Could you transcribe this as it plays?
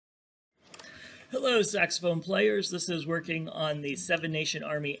Hello, saxophone players. This is working on the Seven Nation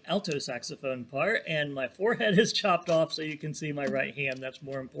Army alto saxophone part, and my forehead is chopped off so you can see my right hand. That's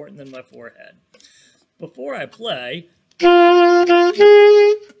more important than my forehead. Before I play,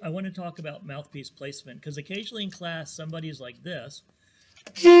 I want to talk about mouthpiece placement, because occasionally in class somebody's like this,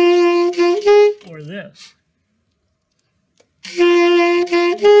 or this.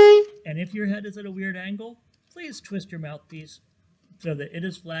 And if your head is at a weird angle, please twist your mouthpiece so that it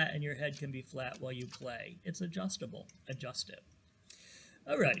is flat and your head can be flat while you play. It's adjustable. Adjust it.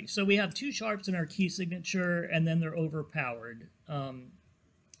 Alrighty, so we have two sharps in our key signature, and then they're overpowered.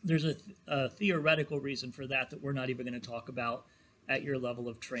 There's a theoretical reason for that we're not even going to talk about at your level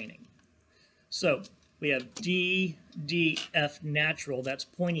of training. So we have D, D, F natural. That's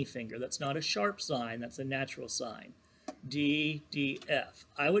pointy finger. That's not a sharp sign. That's a natural sign. D, D, F.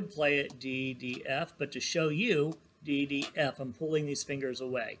 I would play it D, D, F, but to show you, D, D, F, I'm pulling these fingers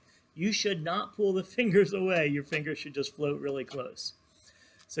away. You should not pull the fingers away. Your fingers should just float really close.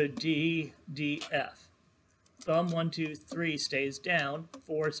 So D, D, F. Thumb 1, 2, 3 stays down,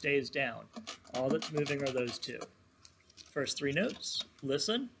 4 stays down. All that's moving are those two. First three notes,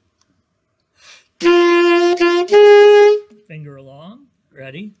 listen. Finger along,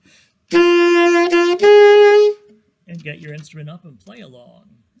 ready? And get your instrument up and play along.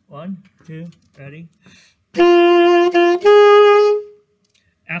 1, 2, ready?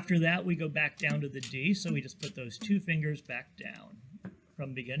 After that, we go back down to the D, so we just put those two fingers back down.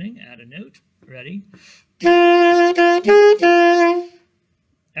 From beginning, add a note. Ready?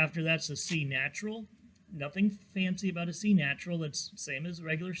 After that's a C natural. Nothing fancy about a C natural. It's same as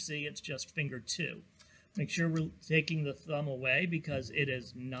regular C, it's just finger 2. Make sure we're taking the thumb away because it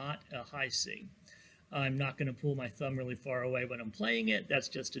is not a high C. I'm not going to pull my thumb really far away when I'm playing it. That's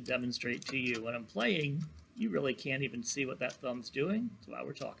just to demonstrate to you. When I'm playing, you really can't even see what that thumb's doing. That's why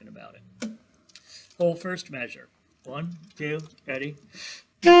we're talking about it. Whole first measure. 1, 2, ready?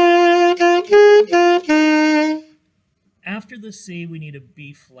 After the C, we need a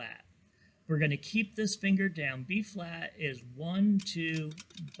B flat. We're going to keep this finger down. B flat is 1, 2,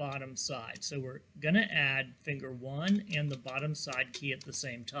 bottom side. So we're going to add finger 1 and the bottom side key at the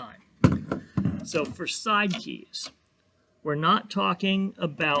same time. So for side keys, we're not talking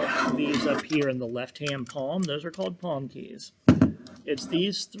about these up here in the left-hand palm. Those are called palm keys. It's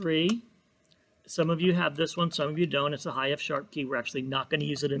these three. Some of you have this one, some of you don't. It's a high F sharp key. We're actually not going to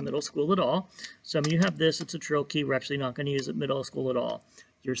use it in middle school at all. Some of you have this. It's a trill key. We're actually not going to use it in middle school at all.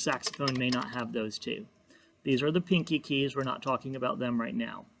 Your saxophone may not have those two. These are the pinky keys. We're not talking about them right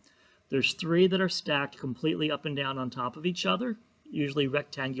now. There's three that are stacked completely up and down on top of each other, usually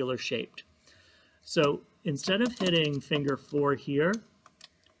rectangular shaped. So instead of hitting finger 4 here,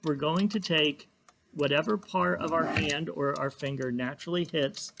 we're going to take whatever part of our hand or our finger naturally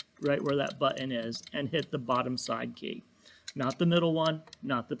hits right where that button is and hit the bottom side key. Not the middle one,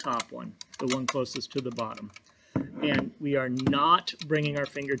 not the top one, the one closest to the bottom. And we are not bringing our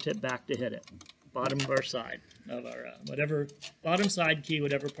fingertip back to hit it. Bottom of our side, of our whatever, bottom side key,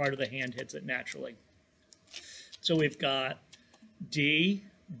 whatever part of the hand hits it naturally. So we've got D,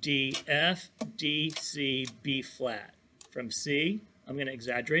 D, F, D, C, B flat. From C, I'm going to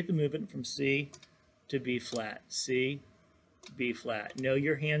exaggerate the movement from C to B flat. C, B flat. No,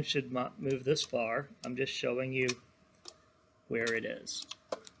 your hand should not move this far. I'm just showing you where it is.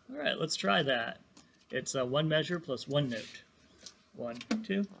 All right, let's try that. It's a 1 measure plus 1 note. 1,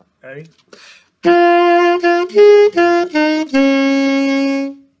 2, ready?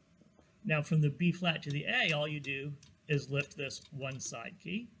 Now from the B flat to the A, all you do is lift this one side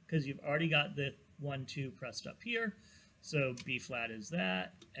key because you've already got the 1, 2 pressed up here. So B flat is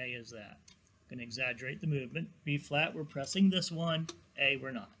that, A is that. I'm going to exaggerate the movement. B flat, we're pressing this one, A,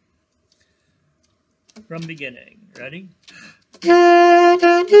 we're not. From beginning, ready?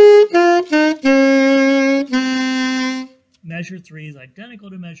 Measure 3 is identical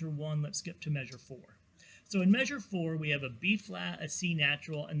to measure 1. Let's skip to measure 4. So in measure 4, we have a B flat, a C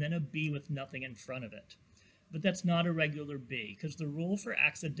natural, and then a B with nothing in front of it. But that's not a regular B, because the rule for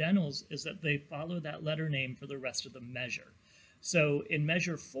accidentals is that they follow that letter name for the rest of the measure. So in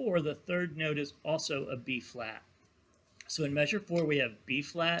measure 4, the third note is also a B flat. So in measure 4, we have B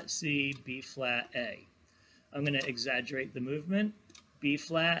flat, C, B flat, A. I'm going to exaggerate the movement. B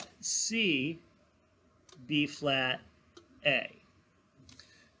flat, C, B flat, A.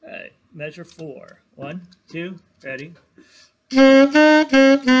 All right, measure 4. 1, 2, ready?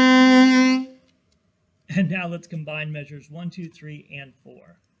 And now let's combine measures 1, 2, 3, and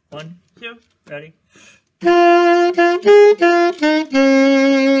 4. 1, 2, ready?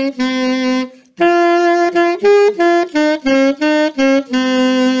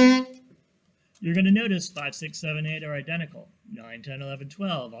 You're going to notice 5, 6, 7, 8 are identical. 9, 10, 11,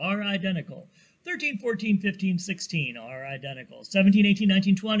 12 are identical. 13, 14, 15, 16 are identical. 17, 18,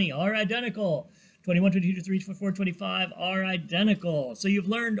 19, 20 are identical. 21, 22, 23, 24, 25 are identical. So you've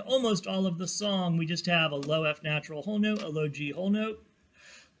learned almost all of the song. We just have a low F natural whole note, a low G whole note.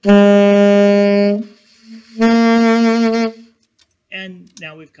 And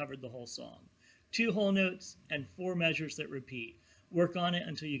now we've covered the whole song. 2 whole notes and 4 measures that repeat. Work on it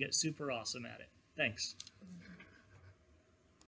until you get super awesome at it. Thanks.